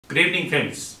Good evening,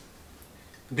 friends.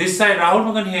 This side Rahul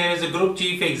Magan here is a Group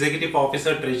Chief Executive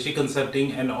Officer, Treasury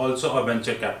Consulting and also a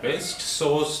venture capitalist.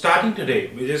 So starting today,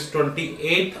 which is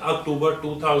 28th October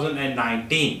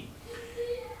 2019,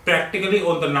 practically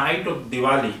on the night of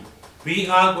Diwali, we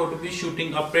are going to be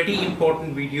shooting a pretty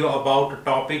important video about a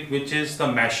topic which is the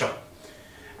mashup.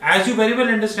 As you very well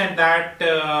understand that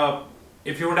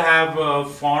if you would have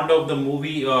fond of the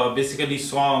movie, basically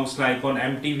songs like on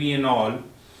MTV and all,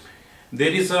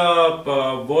 there is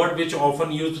a word which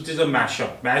often used, which is a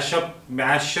mashup.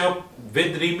 Mashup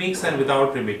with remix and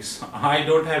without remix. I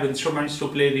don't have instruments to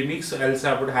play remix, else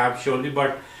I would have surely,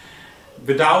 but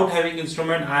without having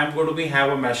instrument, I am going to have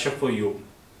a mashup for you.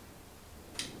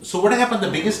 So what happened, the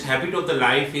biggest habit of the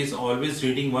life is always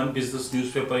reading one business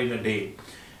newspaper in a day.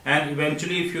 And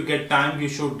eventually if you get time, you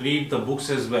should read the books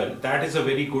as well. That is a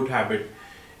very good habit.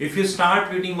 If you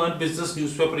start reading one business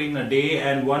newspaper in a day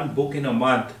and one book in a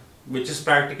month, which is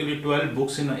practically 12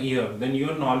 books in a year, then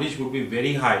your knowledge would be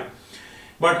very high.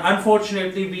 But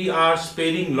unfortunately, we are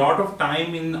spending lot of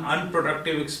time in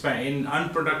unproductive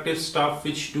stuff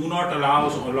which do not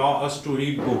allow us to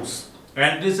read books.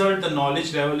 And result, the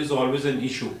knowledge level is always an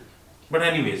issue. But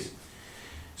anyways,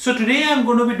 so today I am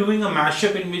going to be doing a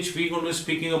mashup in which we are going to be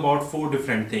speaking about four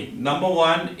different things. Number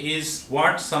one is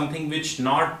something which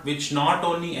not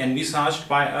only envisaged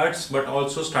by us but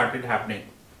also started happening.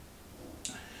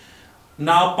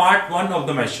 Now part one of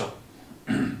the mashup.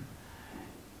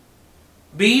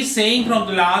 We saying from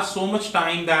the last so much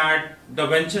time that the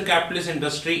venture capitalist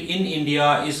industry in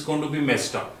India is going to be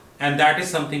messed up, and that is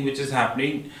something which is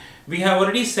happening. We have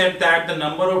already said that the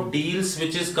number of deals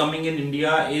which is coming in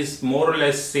India is more or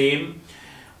less same.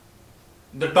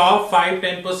 The top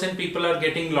 5-10% people are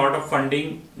getting a lot of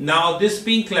funding. Now this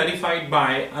being clarified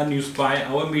by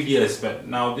our media as well.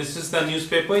 Now this is the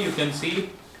newspaper, you can see.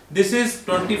 This is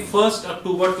 21st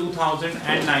October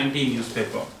 2019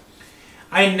 newspaper.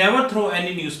 I never throw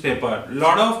any newspaper.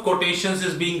 Lot of quotations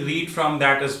is being read from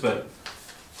that as well.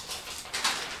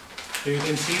 So you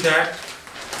can see that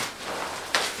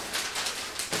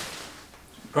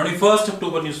 21st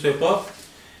October newspaper.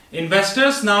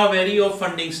 Investors now wary of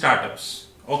funding startups.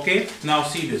 Okay, now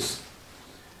see this.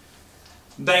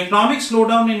 The economic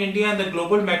slowdown in India and the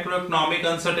global macroeconomic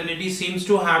uncertainty seems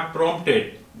to have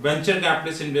prompted venture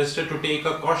capitalist investors to take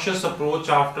a cautious approach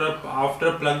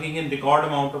after plugging in record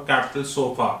amount of capital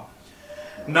so far.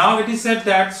 Now it is said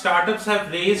that startups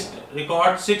have raised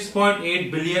record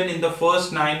 6.8 billion in the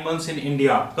first 9 months in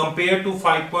India compared to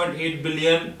 5.8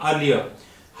 billion earlier.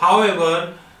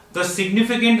 However, the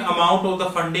significant amount of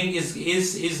the funding is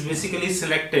basically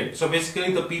selected. So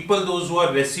basically the people, those who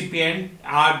are recipient,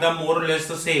 are the more or less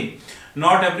the same.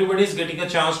 Not everybody is getting a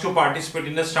chance to participate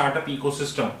in the startup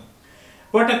ecosystem.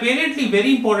 But apparently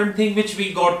very important thing which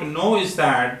we got to know is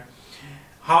that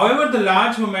however the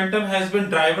large momentum has been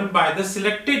driven by the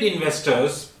selected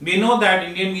investors. We know that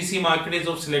Indian VC market is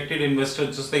of selected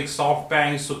investors just like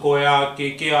SoftBank, Sequoia,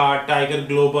 KKR, Tiger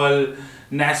Global,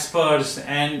 Naspers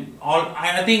and all.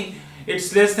 I think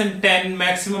it's less than 10,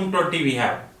 maximum 20 we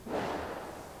have.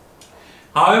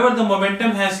 However, the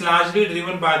momentum has largely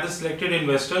driven by the selected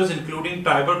investors including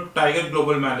Tiger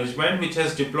Global Management, which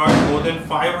has deployed more than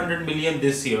 500 million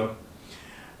this year.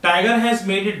 Tiger has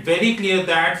made it very clear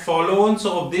that follow-ons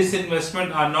of this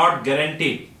investment are not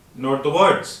guaranteed. Note the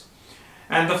words.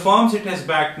 And the firms it has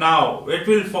backed now, it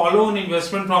will follow an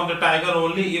investment from the Tiger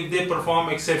only if they perform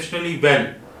exceptionally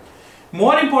well.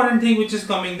 More important thing which is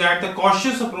coming, that the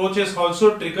cautious approach is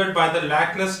also triggered by the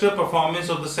lackluster performance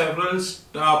of the several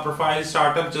profile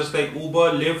startups just like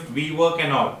Uber, Lyft, WeWork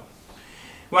and all.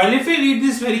 While if we read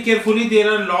this very carefully, there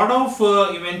are a lot of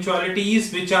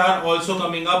eventualities which are also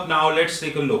coming up. Now let's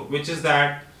take a look, which is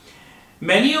that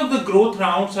many of the growth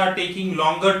rounds are taking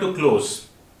longer to close.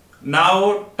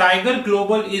 Now Tiger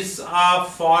Global is a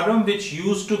forum which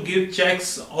used to give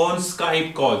checks on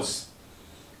Skype calls.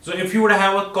 So if you would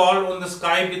have a call on the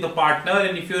Skype with a partner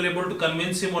and if you are able to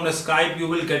convince him on a Skype, you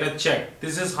will get a check.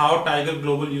 This is how Tiger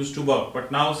Global used to work.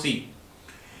 But now see,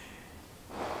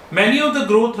 many of the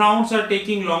growth rounds are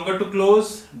taking longer to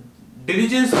close.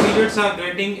 Diligence periods are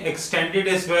getting extended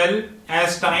as well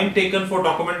as time taken for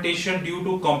documentation due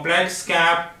to complex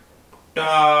cap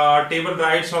table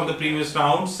rights from the previous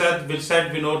round, said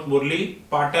Vinod Murli,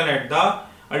 partner at the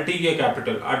Altivia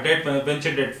Capital, a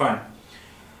venture debt fund.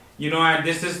 You know, and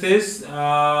this is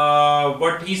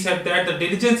what he said, that the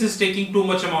diligence is taking too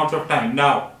much amount of time.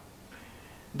 Now,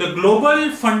 the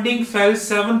global funding fell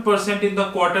 7% in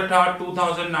the quarter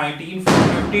 2019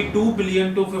 from 52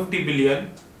 billion to 50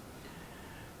 billion.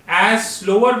 As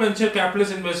slower venture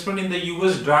capitalist investment in the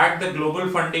US dragged the global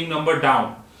funding number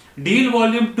down. Deal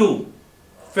volume 2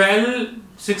 fell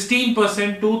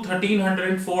 16% to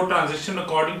 1304 transactions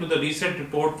according to the recent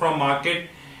report from market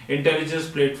intelligence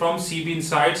platform CB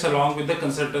Insights along with the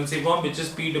consultancy firm which is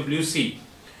PwC.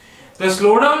 The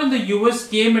slowdown in the US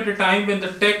came at a time when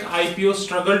the tech IPO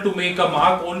struggled to make a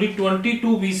mark. Only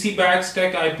 22 VC-backed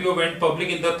tech IPO went public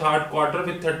in the third quarter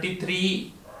with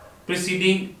 33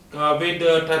 preceding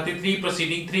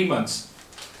 3 months.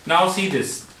 Now see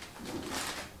this.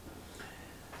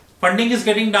 Funding is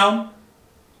getting down.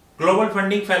 Global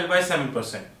funding fell by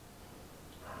 7%.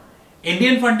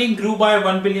 Indian funding grew by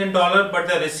 $1 billion, but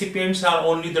the recipients are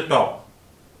only the top.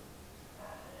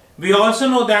 We also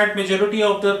know that over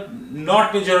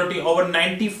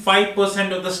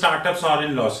 95% of the startups are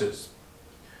in losses.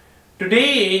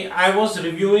 Today, I was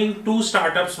reviewing 2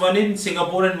 startups, one in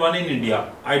Singapore and one in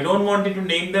India. I don't want to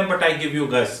name them, but I give you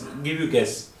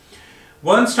guess.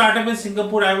 One startup in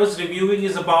Singapore I was reviewing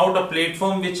is about a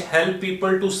platform which help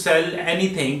people to sell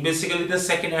anything, basically the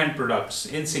second-hand products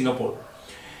in Singapore.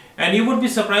 And you would be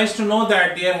surprised to know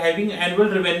that they are having annual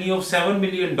revenue of $7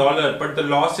 million, but the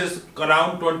loss is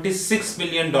around $26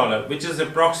 million, which is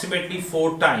approximately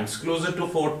 4 times, closer to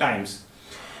 4 times.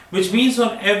 Which means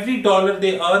on every dollar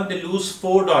they earn, they lose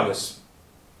 $4.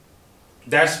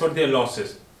 That's what their loss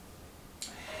is.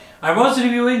 I was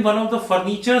reviewing one of the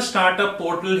furniture startup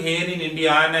portal here in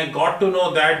India, and I got to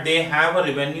know that they have a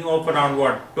revenue of around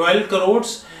 12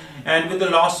 crores and with a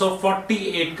loss of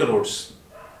 48 crores,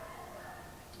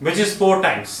 which is 4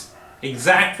 times,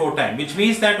 exact 4 times, which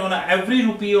means that on every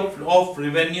rupee of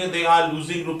revenue they are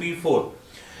losing rupee 4.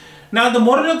 Now the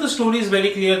moral of the story is very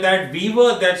clear that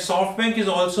SoftBank is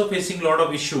also facing a lot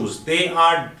of issues. They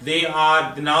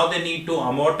need to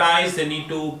amortize, they need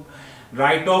to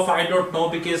write off. I don't know,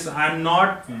 because I'm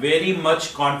not very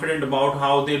much confident about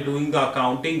how they're doing the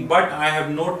accounting, but I have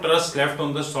no trust left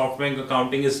on the SoftBank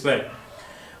accounting as well.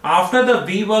 After the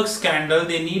WeWork scandal,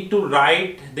 they need to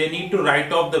write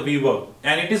off the WeWork,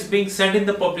 and it is being said in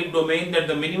the public domain that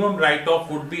the minimum write-off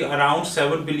would be around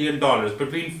 $7 billion,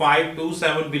 between $5 to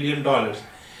 $7 billion.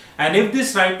 And if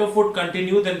this write-off would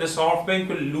continue, then the SoftBank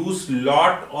will lose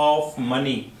lot of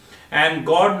money, and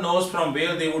God knows from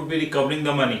where they would be recovering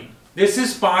the money. This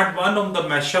is part 1 of the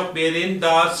mashup wherein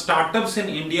the startups in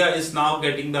India is now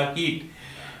getting the heat.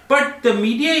 But the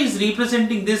media is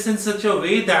representing this in such a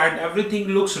way that everything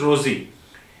looks rosy.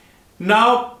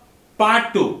 Now,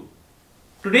 part 2.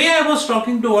 Today I was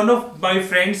talking to one of my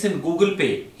friends in Google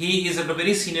Pay. He is at a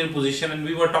very senior position, and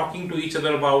we were talking to each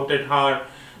other about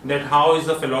how is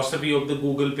the philosophy of the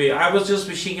Google Pay. I was just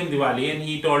wishing him Diwali, and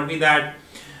he told me that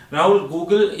Rahul,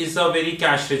 Google is a very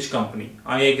cash-rich company.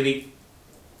 I agree.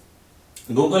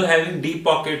 Google having deep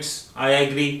pockets. I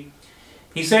agree.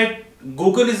 He said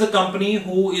Google is a company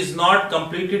who is not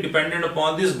completely dependent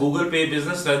upon this Google Pay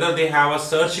business. Rather, they have a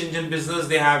search engine business,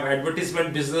 they have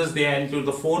advertisement business, they are into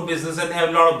the phone business, and they have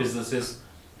a lot of businesses.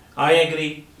 I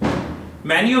agree.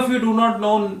 Many of you do not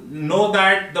know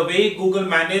that the way Google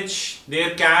manage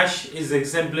their cash is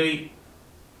exemplary.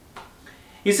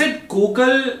 He said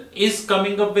Google is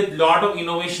coming up with a lot of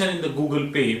innovation in the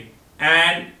Google Pay,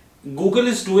 and Google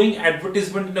is doing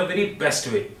advertisement in a very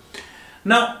best way.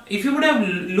 Now, if you would have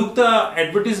looked the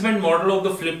advertisement model of the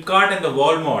Flipkart and the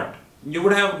Walmart, you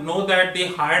would have known that they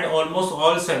hired almost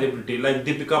all celebrity like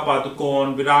Deepika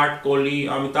Padukone, Virat Kohli,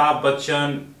 Amitabh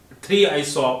Bachchan. 3 I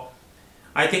saw.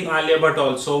 I think Alia Bhatt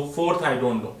also. 4th I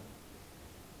don't know.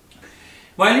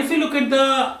 While if you look at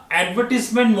the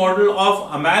advertisement model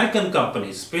of American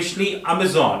companies, especially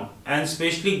Amazon and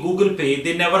especially Google Pay,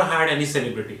 they never hired any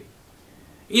celebrity.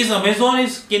 Amazon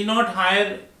cannot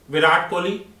hire Virat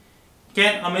Kohli?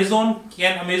 Can Amazon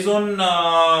can't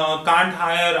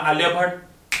hire Alia Bhatt?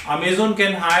 Amazon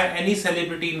can hire any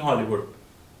celebrity in Hollywood,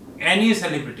 any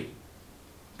celebrity,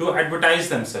 to advertise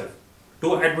themselves,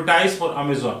 to advertise for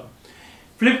Amazon.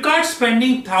 Flipkart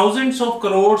spending thousands of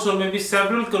crores or maybe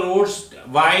several crores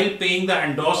while paying the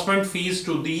endorsement fees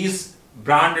to these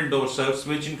brand endorsers,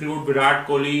 which include Virat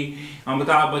Kohli,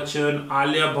 Amitabh Bachchan,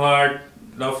 Alia Bhatt,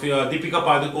 Deepika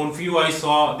Padukone. Few I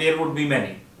saw, there would be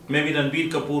many. Maybe Ranbir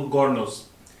Kapoor, God knows.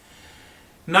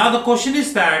 Now the question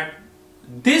is that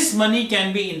this money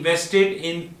can be invested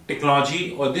in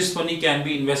technology, or this money can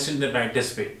be invested in the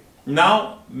rightest way.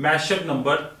 Now mashup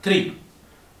number 3.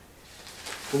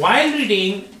 While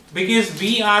reading, because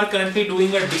we are currently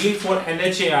doing a deal for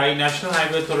NHAI, National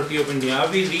Highway Authority of India,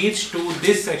 we reached to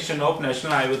this section of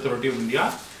National Highway Authority of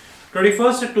India,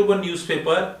 21st October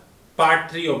newspaper,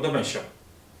 part 3 of the mashup.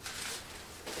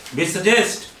 We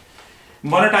suggest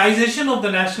monetization of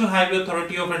the National Highway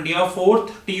Authority of India,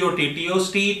 4th TOT.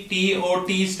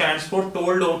 TOT stands for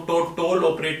Toll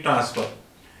Operate Transfer.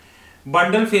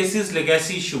 Bundle faces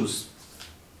legacy issues.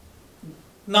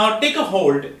 Now take a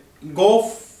hold, go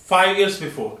 5 years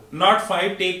before, not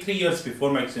 5, take 3 years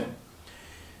before maximum.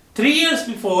 3 years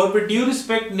before, with due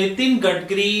respect, Nitin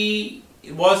Gadkari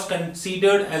was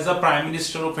considered as a Prime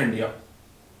Minister of India.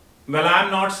 Well, I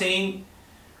am not saying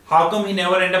how come he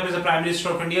never ended up as a Prime Minister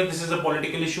of India. This is a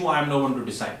political issue. I am no one to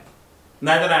decide.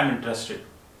 Neither I am interested.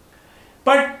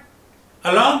 But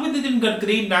along with Nitin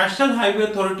Gadkari, National Highway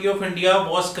Authority of India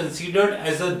was considered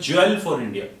as a jewel for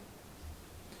India.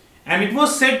 And it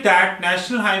was said that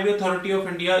National Highway Authority of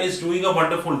India is doing a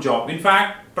wonderful job. In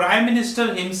fact, Prime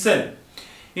Minister himself,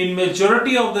 in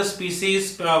majority of the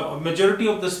speeches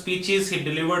he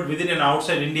delivered within and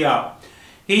outside India,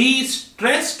 he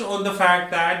stressed on the fact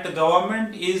that the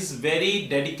government is very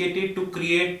dedicated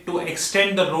to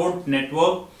extend the road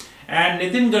network. And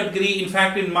Nitin Gadkari, in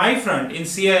fact, in my front, in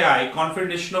CII,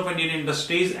 Confederation of Indian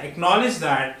Industries, acknowledged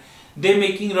that they're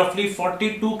making roughly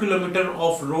 42 kilometers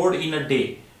of road in a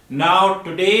day. Now,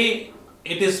 today,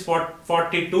 it is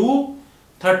 42,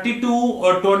 32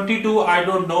 or 22, I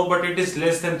don't know, but it is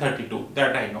less than 32,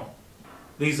 that I know.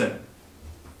 Reason.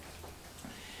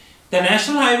 The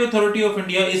National Highway Authority of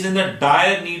India is in the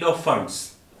dire need of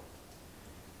funds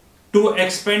to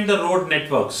expand the road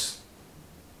networks.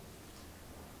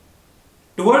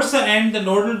 Towards the end, the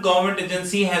nodal government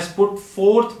agency has put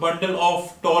forth bundle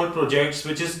of toll projects,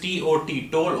 which is TOT,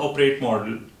 Toll Operate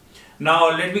Model. Now,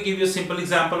 let me give you a simple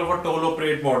example of a toll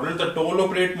operate model. The toll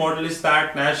operate model is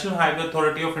that National Highway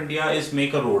Authority of India is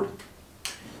make a road.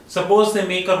 Suppose they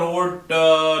make a road,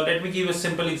 let me give a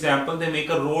simple example. They make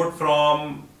a road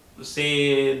from,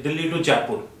 say, Delhi to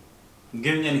Jaipur.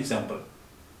 Giving an example.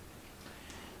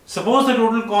 Suppose the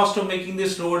total cost of making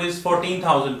this road is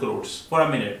 14,000 crores for a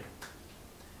minute.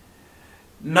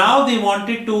 Now they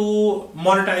wanted to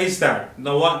monetize that.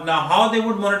 Now how they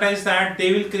would monetize that?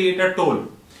 They will create a toll.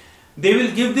 They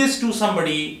will give this to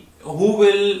somebody who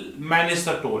will manage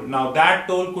the toll. Now that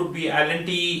toll could be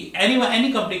L&T,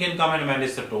 any company can come and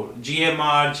manage the toll.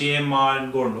 GMR, JMR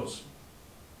and God knows.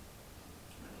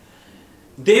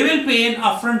 They will pay an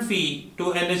upfront fee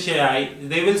to NHAI.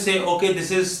 They will say, okay,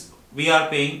 this is, we are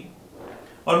paying.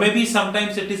 Or maybe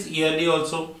sometimes it is yearly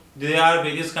also. There are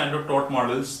various kind of toll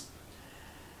models.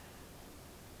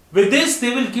 With this,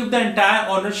 they will give the entire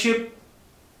ownership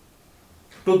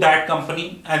to that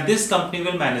company and this company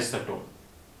will manage the toll.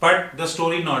 But the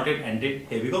story not yet ended.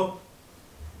 Here we go.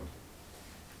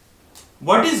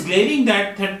 What is glaring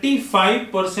that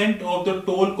 35% of the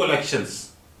toll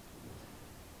collections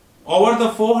over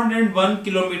the 401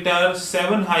 km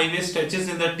 7 highway stretches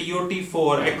in the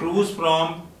TOT4 accrues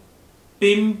from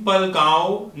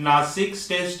Pimpalgaon, Nasik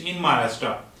stretched in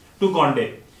Maharashtra to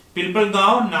Gonde.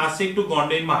 Pimpalgaon, Nasik to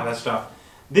Gonde in Maharashtra.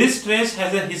 This stretch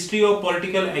has a history of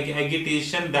political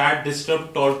agitation that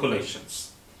disturbed toll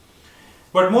collections.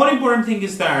 But more important thing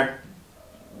is that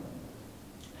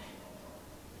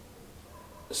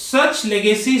such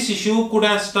legacy issue could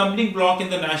have stumbling block in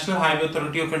the National Highway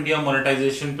Authority of India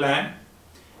monetization plan.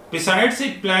 Besides,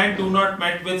 its plan do not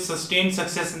met with sustained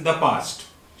success in the past.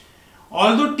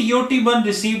 Although TOT1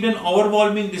 received an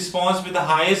overwhelming response with the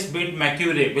highest bid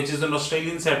Macquarie, which is an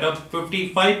Australian setup,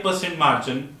 55%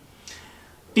 margin,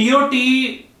 TOT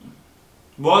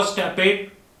was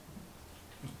tepid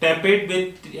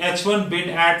with H1 bid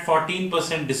at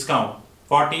 14% discount.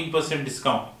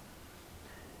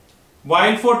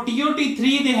 While for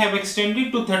TOT3 they have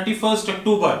extended to 31st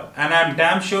October and I am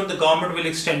damn sure the government will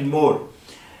extend more.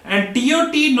 And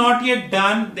TOT not yet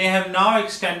done, they have now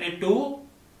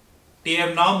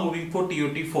moving for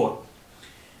TOT4.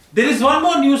 There is one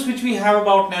more news which we have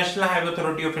about National Highway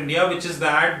Authority of India, which is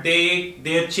that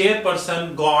their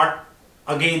chairperson got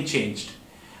again changed.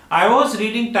 I was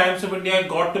reading Times of India and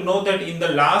got to know that in the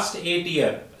last 8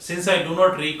 years, since I do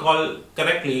not recall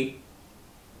correctly,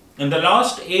 in the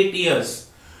last 8 years,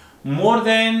 more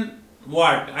than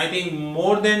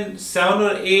 7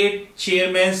 or 8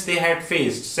 chairmen they had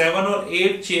faced. 7 or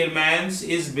 8 chairmen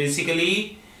is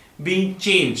basically being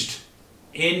changed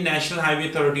in National Highway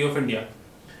Authority of India.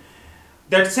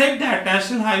 That said that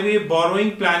National Highway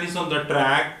borrowing plan is on the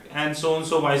track and so on,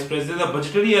 so Vice President, the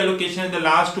budgetary allocation in the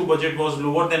last 2 budget was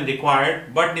lower than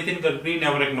required, but Nitin Gadkari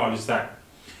never acknowledged that.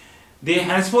 They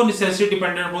henceforth necessarily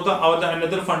dependent upon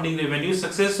another funding revenue.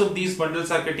 Success of these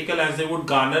bundles are critical as they would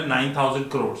garner 9,000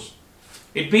 crores.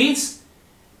 It means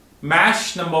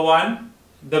MASH number 1,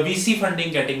 the VC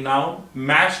funding getting now,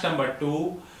 MASH number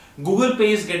 2, Google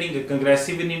Pay is getting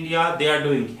aggressive in India. They are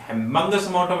doing humongous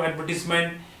amount of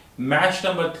advertisement. MASH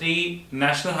number 3,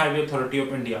 National Highway Authority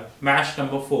of India. MASH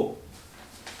number 4.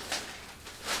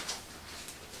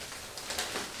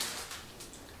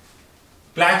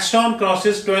 Blackstone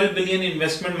crosses 12 billion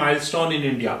investment milestone in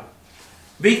India.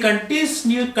 We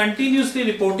continuously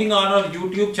reporting on our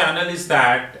YouTube channel is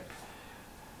that,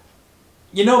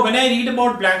 you know, when I read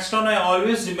about Blackstone, I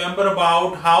always remember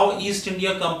about how East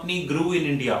India Company grew in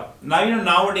India. Now, you know,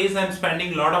 nowadays I'm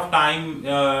spending a lot of time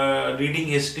reading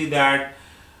history that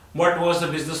what was the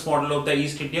business model of the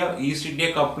East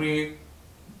India Company,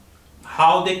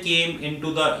 how they came into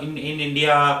in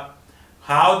India,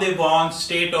 how they won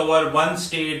state over one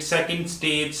state, second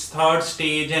stage, third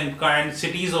stage, and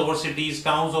cities over cities,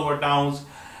 towns over towns,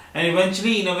 and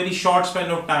eventually in a very short span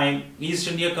of time, East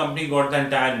India Company got the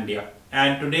entire India.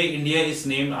 And today India is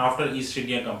named after East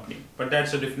India Company, but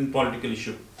that's a different political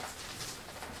issue.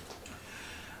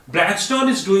 Blackstone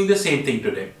is doing the same thing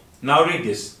today. Now read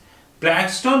this.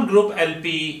 Blackstone Group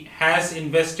LP has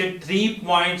invested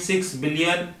 3.6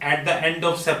 billion at the end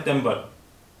of September,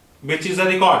 which is a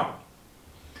record.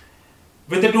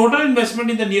 With the total investment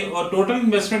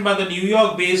by the New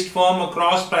York-based firm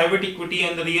across private equity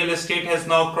and the real estate has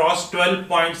now crossed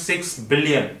 12.6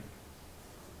 billion.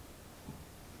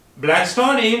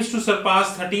 Blackstone aims to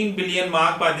surpass 13 billion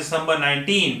mark by December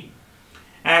 19,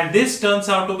 and this turns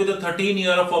out to be the 13th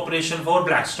year of operation for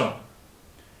Blackstone.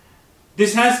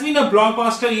 This has been a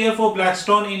blockbuster year for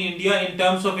Blackstone in India in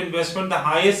terms of investment, the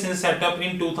highest since set up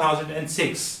in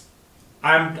 2006.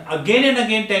 I am again and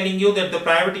again telling you that the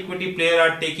private equity players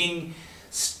are taking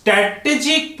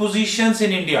strategic positions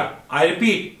in India. I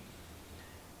repeat,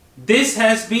 this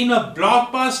has been a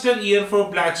blockbuster year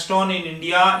for Blackstone in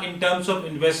India in terms of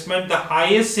investment, the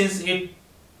highest since it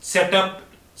set up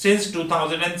since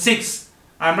 2006.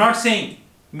 I am not saying,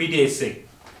 media is saying.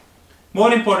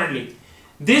 More importantly,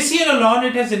 this year alone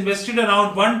it has invested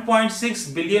around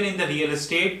 1.6 billion in the real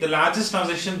estate, the largest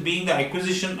transaction being the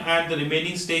acquisition and the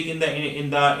remaining stake in the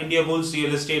Indiabulls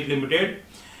Real Estate Limited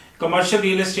commercial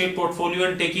real estate portfolio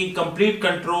and taking complete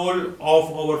control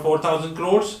of over 4,000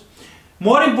 crores.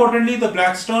 More importantly, the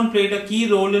Blackstone played a key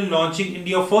role in launching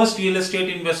India's first real estate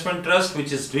investment trust,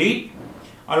 which is REIT,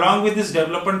 along with its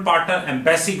development partner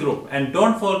Embassy Group. And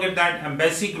don't forget that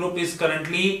Embassy Group is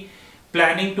currently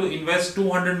planning to invest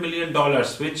 $200 million,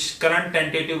 which current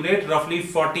tentative rate roughly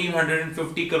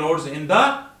 1,450 crores in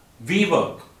the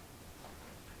WeWork.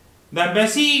 The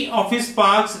Embassy Office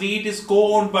Parks REIT is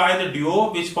co-owned by the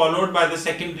duo, which followed by the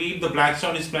second REIT. The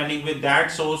Blackstone is planning with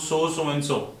that, so and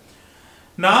so.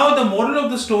 Now the moral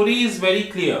of the story is very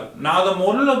clear. Now the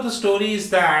moral of the story is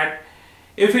that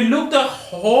if we look the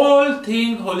whole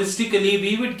thing holistically,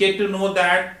 we would get to know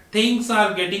that things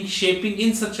are getting shaping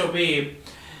in such a way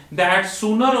that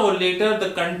sooner or later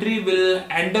the country will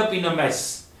end up in a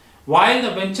mess. While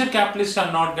the venture capitalists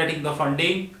are not getting the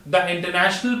funding, the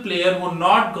international player who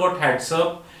not got heads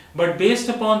up, but based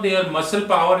upon their muscle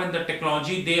power and the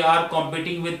technology, they are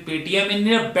competing with Paytm in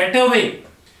a better way.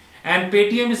 And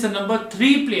Paytm is the number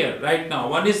 3 player right now.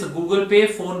 One is Google Pay,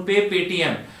 Phone Pay,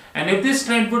 Paytm. And if this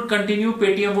trend would continue,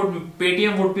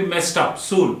 Paytm would be messed up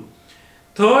soon.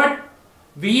 Third,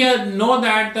 we know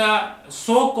that the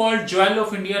so-called Jewel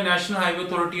of India, National Highway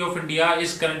Authority of India,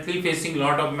 is currently facing a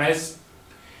lot of mess.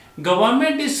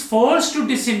 Government is forced to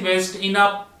disinvest in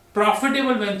a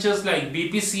profitable ventures like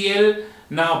BPCL.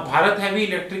 Now Bharat Heavy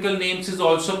Electrical names is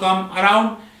also come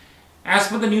around. As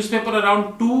per the newspaper,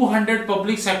 around 200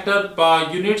 public sector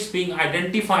units being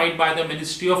identified by the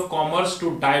Ministry of Commerce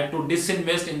to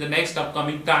disinvest in the next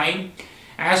upcoming time,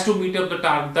 as to meet up the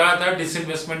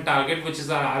disinvestment target, which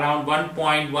is around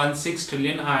 1.16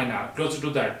 trillion INR, closer to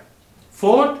that.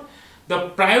 Fourth, the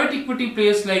private equity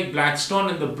players like Blackstone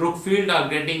and the Brookfield are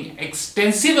getting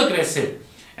extensive aggressive,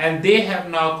 and they have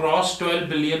now crossed 12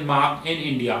 billion mark in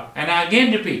India. And I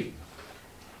again repeat,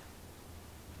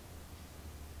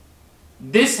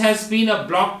 this has been a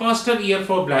blockbuster year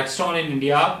for Blackstone in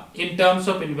India in terms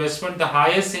of investment, the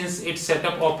highest since its set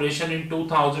up operation in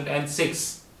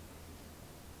 2006.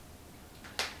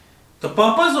 The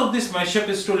purpose of this mashup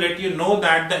is to let you know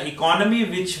that the economy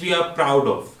which we are proud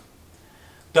of,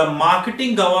 the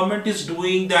marketing government is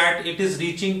doing that it is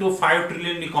reaching to 5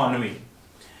 trillion economy.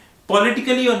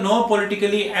 Politically or no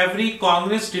politically, every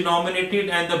Congress denominated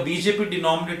and the BJP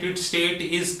denominated state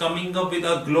is coming up with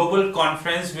a global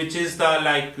conference, which is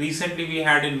like recently we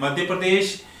had in Madhya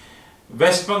Pradesh,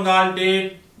 West Bengal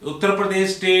did, Uttar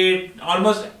Pradesh did,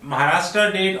 almost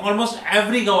Maharashtra did, almost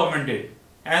every government did,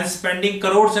 and spending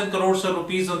crores and crores of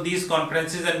rupees on these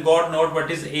conferences, and God knows what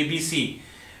is ABC.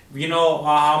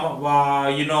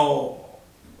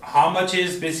 How much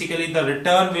is basically the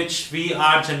return which we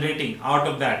are generating out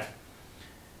of that.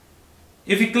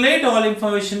 If we collate all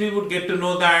information, we would get to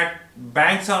know that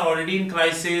banks are already in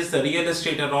crisis, the real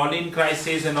estate are all in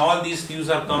crisis, and all these news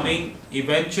are coming.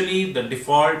 Eventually, the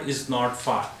default is not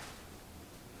far.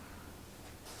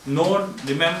 Note,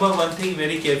 remember one thing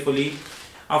very carefully.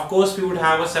 Of course, we would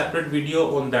have a separate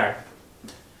video on that.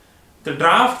 The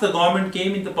draft the government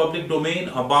came in the public domain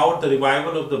about the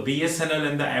revival of the BSNL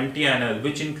and the MTNL,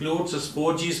 which includes the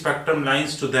 4G spectrum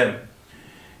lines to them.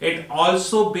 It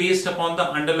also based upon the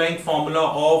underlying formula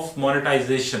of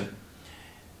monetization.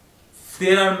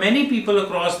 There are many people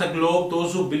across the globe,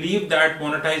 those who believe that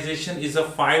monetization is a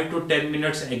 5 to 10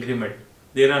 minutes agreement.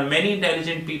 There are many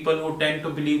intelligent people who tend to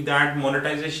believe that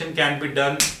monetization can be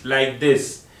done like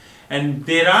this. And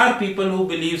there are people who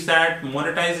believe that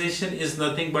monetization is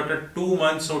nothing but a 2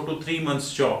 months or to 3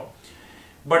 months job.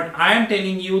 But I am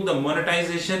telling you, the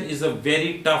monetization is a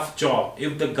very tough job.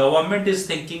 If the government is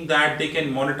thinking that they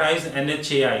can monetize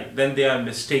NHAI, then they are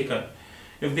mistaken.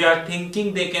 If they are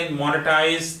thinking they can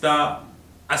monetize the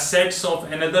assets of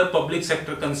another public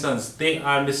sector concerns, they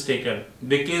are mistaken,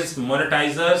 because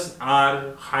monetizers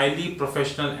are highly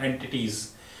professional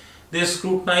entities. They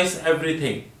scrutinize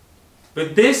everything.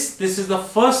 With this is the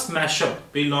first mashup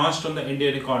we launched on the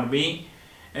Indian economy,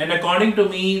 and according to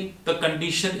me, the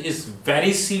condition is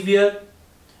very severe,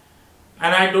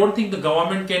 and I don't think the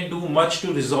government can do much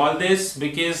to resolve this,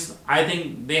 because I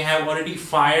think they have already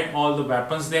fired all the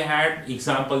weapons they had,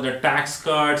 example the tax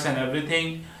cuts and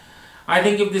everything. I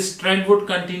think if this trend would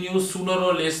continue, sooner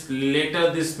or later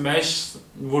this mesh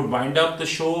would wind up the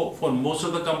show for most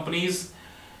of the companies.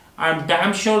 I'm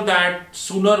damn sure that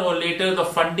sooner or later the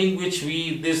funding which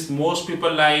most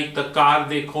people like the Car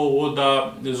Dekho,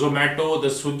 the Zomato, the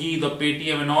Swiggy, the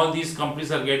Paytm and all these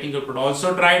companies are getting it, but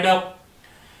also dried up.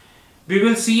 We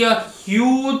will see a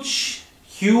huge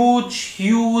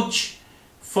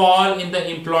fall in the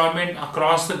employment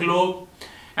across the globe.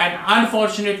 And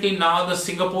unfortunately now the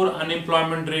Singapore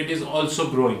unemployment rate is also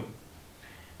growing.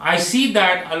 I see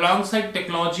that alongside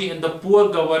technology and the poor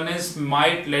governance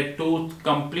might lead to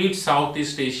complete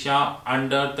Southeast Asia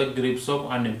under the grips of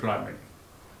unemployment.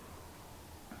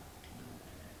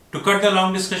 To cut the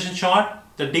long discussion short,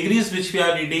 the degrees which we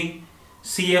are reading,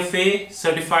 CFA,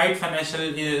 Certified Financial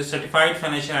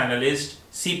Analyst,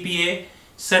 CPA,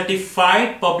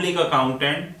 Certified Public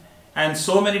Accountant, and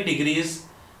so many degrees,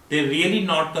 they're really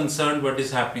not concerned what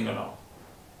is happening around.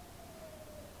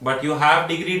 But you have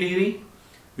degree,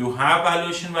 you have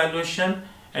valuation,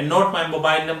 and note my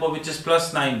mobile number, which is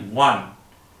 +91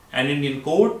 and Indian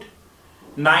code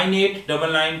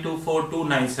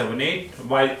 9899242978,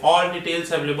 while all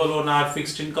details available on our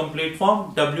fixed income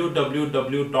platform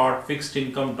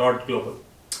www.fixedincome.global.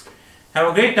 Have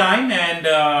a great time and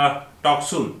talk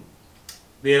soon.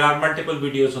 There are multiple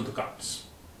videos on the cards.